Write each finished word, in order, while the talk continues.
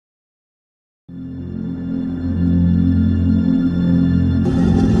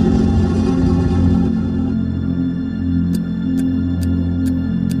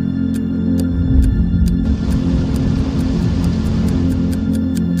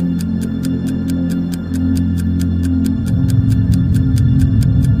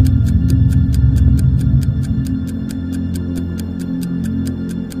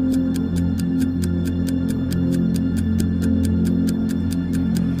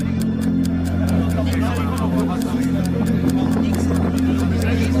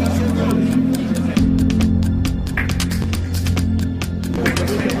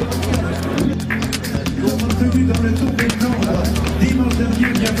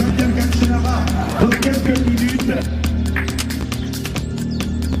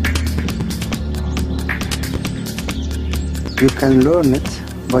You can learn it,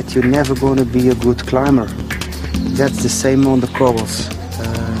 but you're never going to be a good climber. That's the same on the cobbles.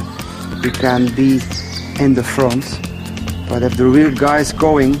 You can be in the front, but if the real guy's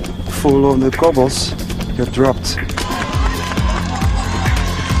going full on the cobbles, you're dropped.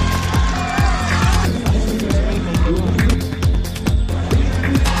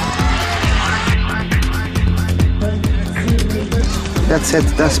 That's it,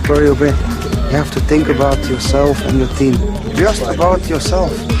 that's Perio Bay. You have to think about yourself and your team. Just about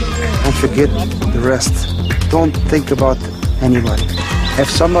yourself and forget the rest. Don't think about anybody. If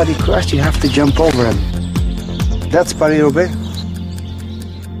somebody crashed, you have to jump over him. That's Perio Bay.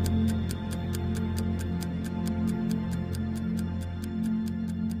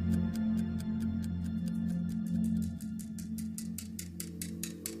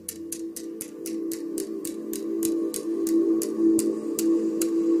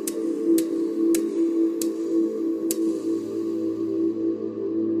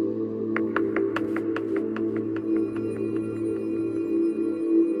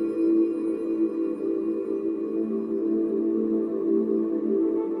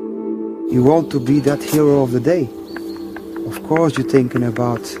 You want to be that hero of the day. Of course you're thinking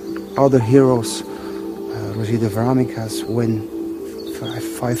about other heroes. Roger de Vlaming has won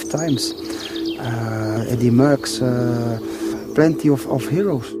five times. Eddie Merckx, plenty of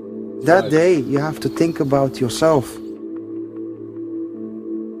heroes. That day you have to think about yourself.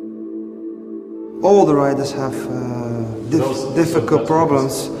 All the riders have difficult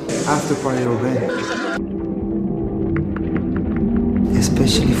problems after Perio Bay.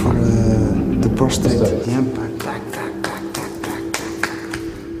 Especially for the prostate, the impact.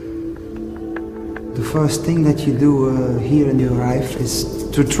 The first thing that you do here when you arrive is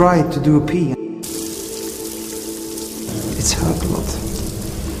to try to do a pee. It's hurt a lot.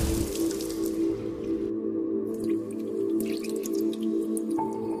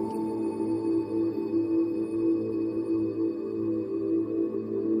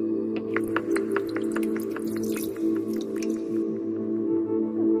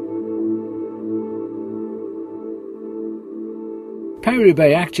 Perio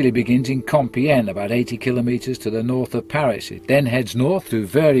Bay actually begins in Compiègne, about 80 kilometres to the north of Paris. It then heads north through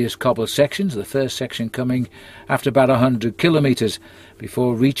various cobble sections, the first section coming after about 100 kilometres,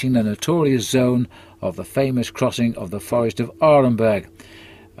 before reaching the notorious zone of the famous crossing of the forest of Arenberg,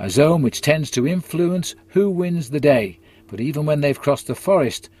 a zone which tends to influence who wins the day. But even when they've crossed the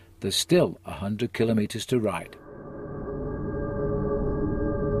forest, there's still 100 kilometres to ride.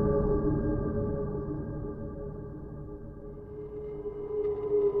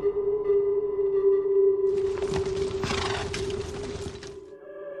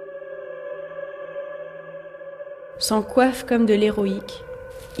 S'en coiffe comme de l'héroïque,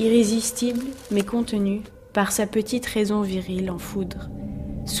 irrésistible mais contenu par sa petite raison virile en foudre,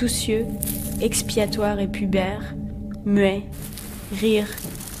 soucieux, expiatoire et pubère, muet, rire,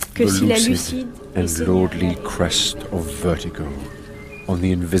 que si la lucide and lordly crest of vertigo on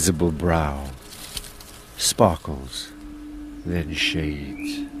the invisible brow, sparkles, then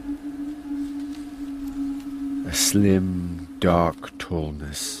shades. A slim, dark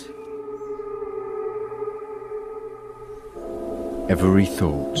tallness. Every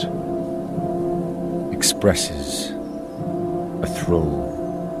thought expresses a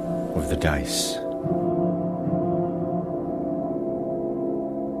throw of the dice.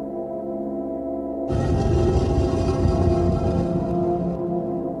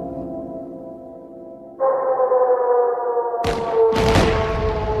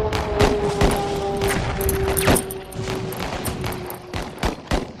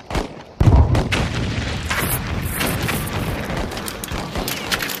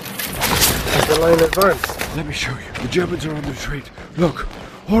 Advance. Let me show you. The Germans are on the retreat. Look,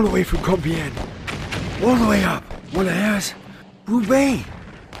 all the way from Compiègne. All the way up. One of theirs. Roubaix.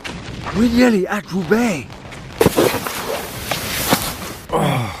 We're nearly at Roubaix.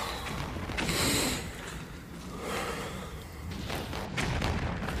 Oh.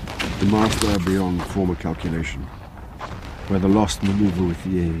 The master are beyond former calculation, where the lost maneuver with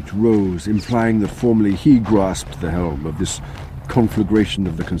the age rose, implying that formerly he grasped the helm of this conflagration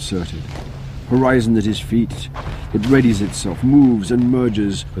of the concerted. Horizon at his feet, it readies itself, moves and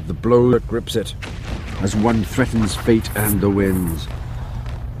merges with the blow that grips it, as one threatens fate and the winds.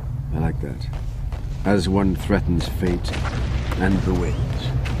 I like that. As one threatens fate and the winds.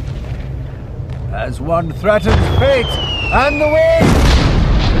 As one threatens fate and the winds!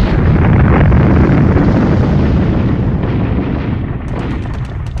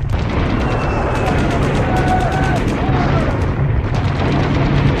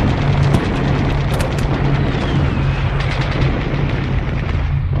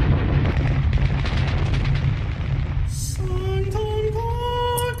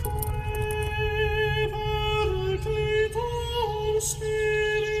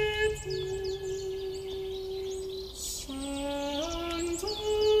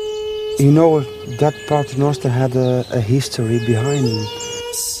 You know, that Paternoster had a history behind it.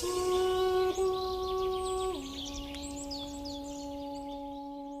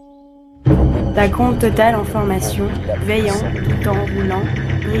 D'acompte total en formation, veillant, tout en roulant,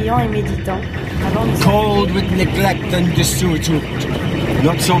 brillant et méditant, avant de Cold with neglect and desuetude.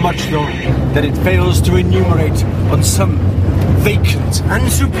 Not so much, though, that it fails to enumerate on some vacant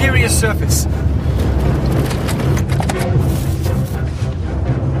and superior surface.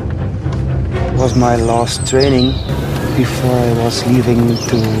 It was my last training before I was leaving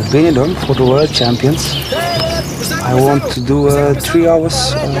to Benidorm for the World Champions. I want to do 3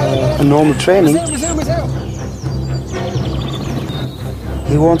 hours a normal training.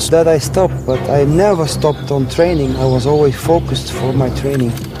 He wants that I stop, but I never stopped on training. I was always focused for my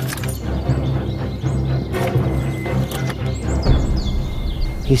training.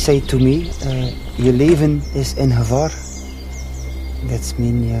 He said to me, "Your leven is in gevaar." That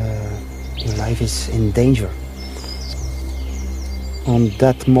means your life is in danger. On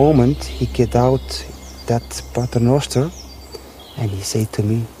that moment, he get out that Paternoster and he said to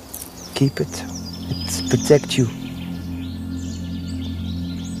me, "Keep it, it protects you."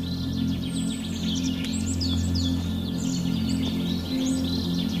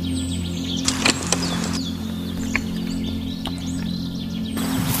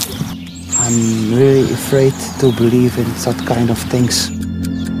 I'm really afraid to believe in that kind of things.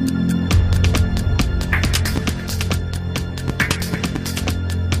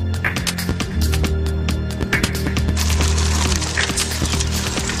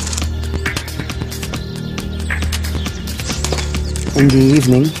 In the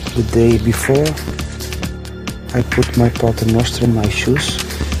evening, the day before, I put my Paternoster in my shoes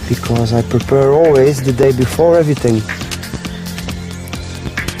because I prepare always the day before everything.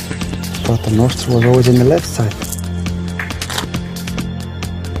 Paternoster was always in the left side.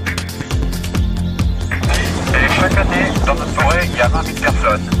 Et chaque année, dans notre forêt, il y a 20 000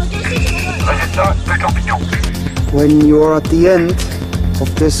 personnes. Résultat, peu de champignons. When you are at the end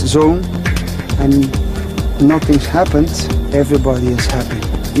of this zone and nothing's happened, everybody is happy.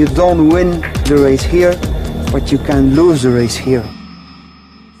 You don't win the race here, but you can lose the race here.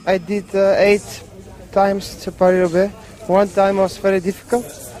 I did 8 times to Paris-Roubaix. One time was very difficult.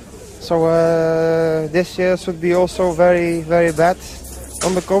 So this year should be also very, very bad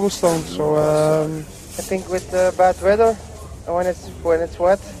on the cobblestone. So I think with bad weather, when it's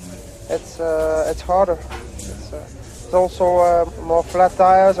wet, it's harder. It's also more flat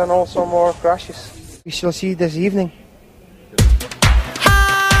tires and also more crashes. We shall see this evening.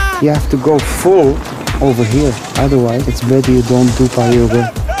 You have to go full over here, otherwise it's better you don't do Paris-Roubaix.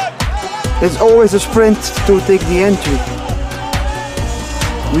 It's always a sprint to take the entry.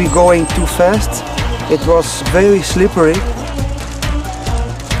 We're going too fast. It was very slippery.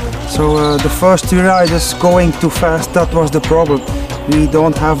 So the first 2 riders going too fast, that was the problem. We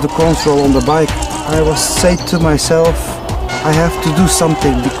don't have the control on the bike. I was saying to myself, I have to do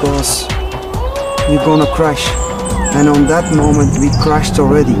something because we're gonna crash. And on that moment we crashed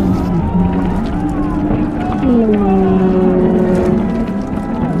already.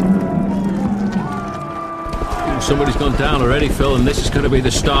 Somebody's gone down already, Phil, and this is going to be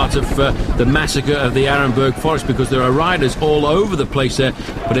the start of the massacre of the Arenberg Forest, because there are riders all over the place there,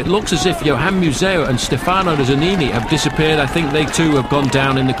 but it looks as if Johan Museo and Stefano De Zanini have disappeared. I think they too have gone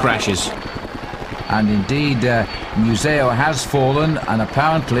down in the crashes. And indeed, Museo has fallen and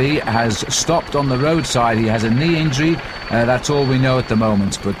apparently has stopped on the roadside. He has a knee injury, that's all we know at the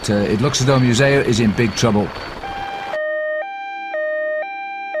moment, but it looks as though Museo is in big trouble.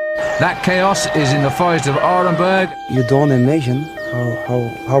 That chaos is in the forest of Arenberg. You don't imagine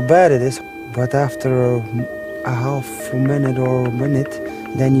how bad it is, but after a half a minute or a minute,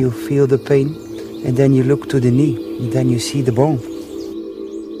 then you feel the pain, and then you look to the knee, and then you see the bone.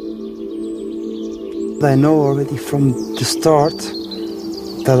 I know already from the start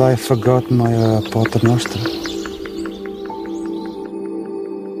that I forgot my paternoster.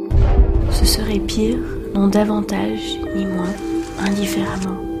 Ce serait pire, non davantage ni moins,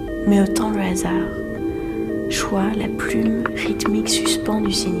 indifféremment, mais autant le hasard. Choix, la plume rythmique suspend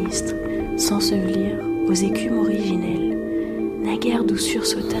du sinistre, s'ensevelir aux écumes originelles. Naguère d'où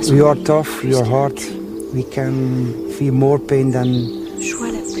sursauta son We are délire tough, we are hard, we can feel more pain than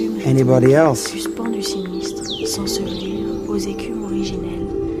Choix, la plume anybody rythmique else. suspend du sinistre, s'ensevelir aux écumes originelles.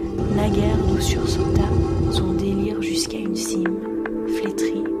 Naguère d'où sursauta son délire jusqu'à une cime,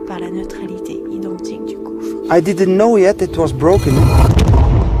 flétrie par la neutralité identique du gouffre. I didn't know yet it was broken.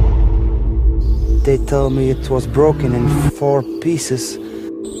 They tell me it was broken in 4 pieces,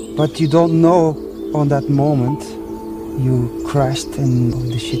 but you don't know on that moment you crashed in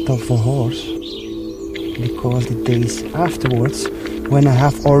the shit of a horse, because the days afterwards, when I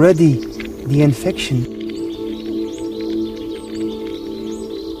have already the infection.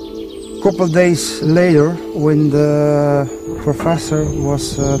 Couple days later, when the professor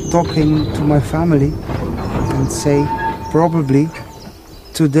was talking to my family and say, probably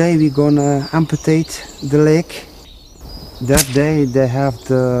today we're gonna amputate the leg. That day they have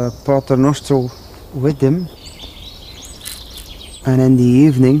the paternoster with them, and in the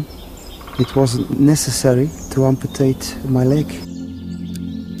evening it wasn't necessary to amputate my leg.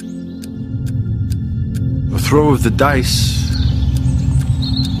 A throw of the dice,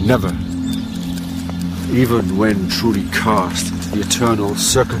 never, even when truly cast into the eternal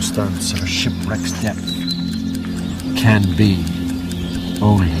circumstance of a shipwreck's depth, can be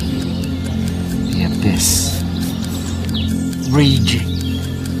only the abyss, raging,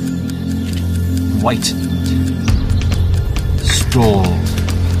 whitened, stalled.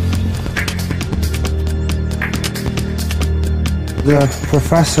 The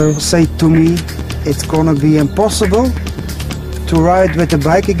professor said to me, it's gonna be impossible to ride with the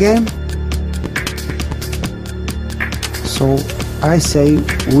bike again. So I say,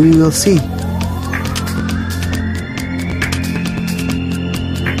 we will see.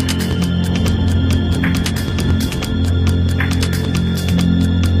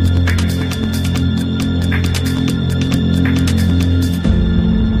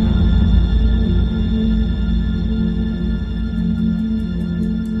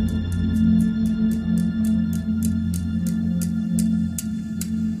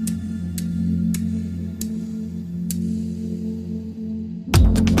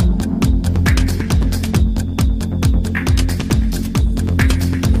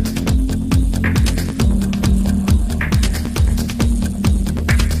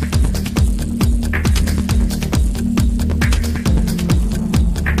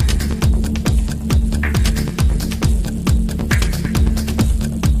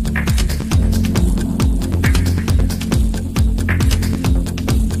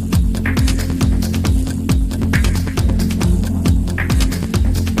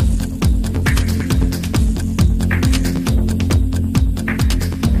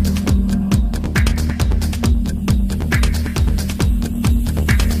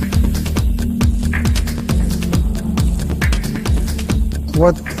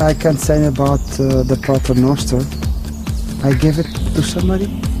 What I can say about the paternoster, I give it to somebody,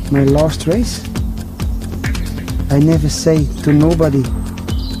 my last race. I never say to nobody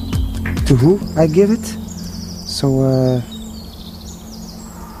to who I give it. So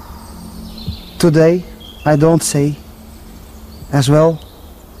today I don't say as well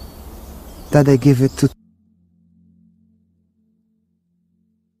that I give it to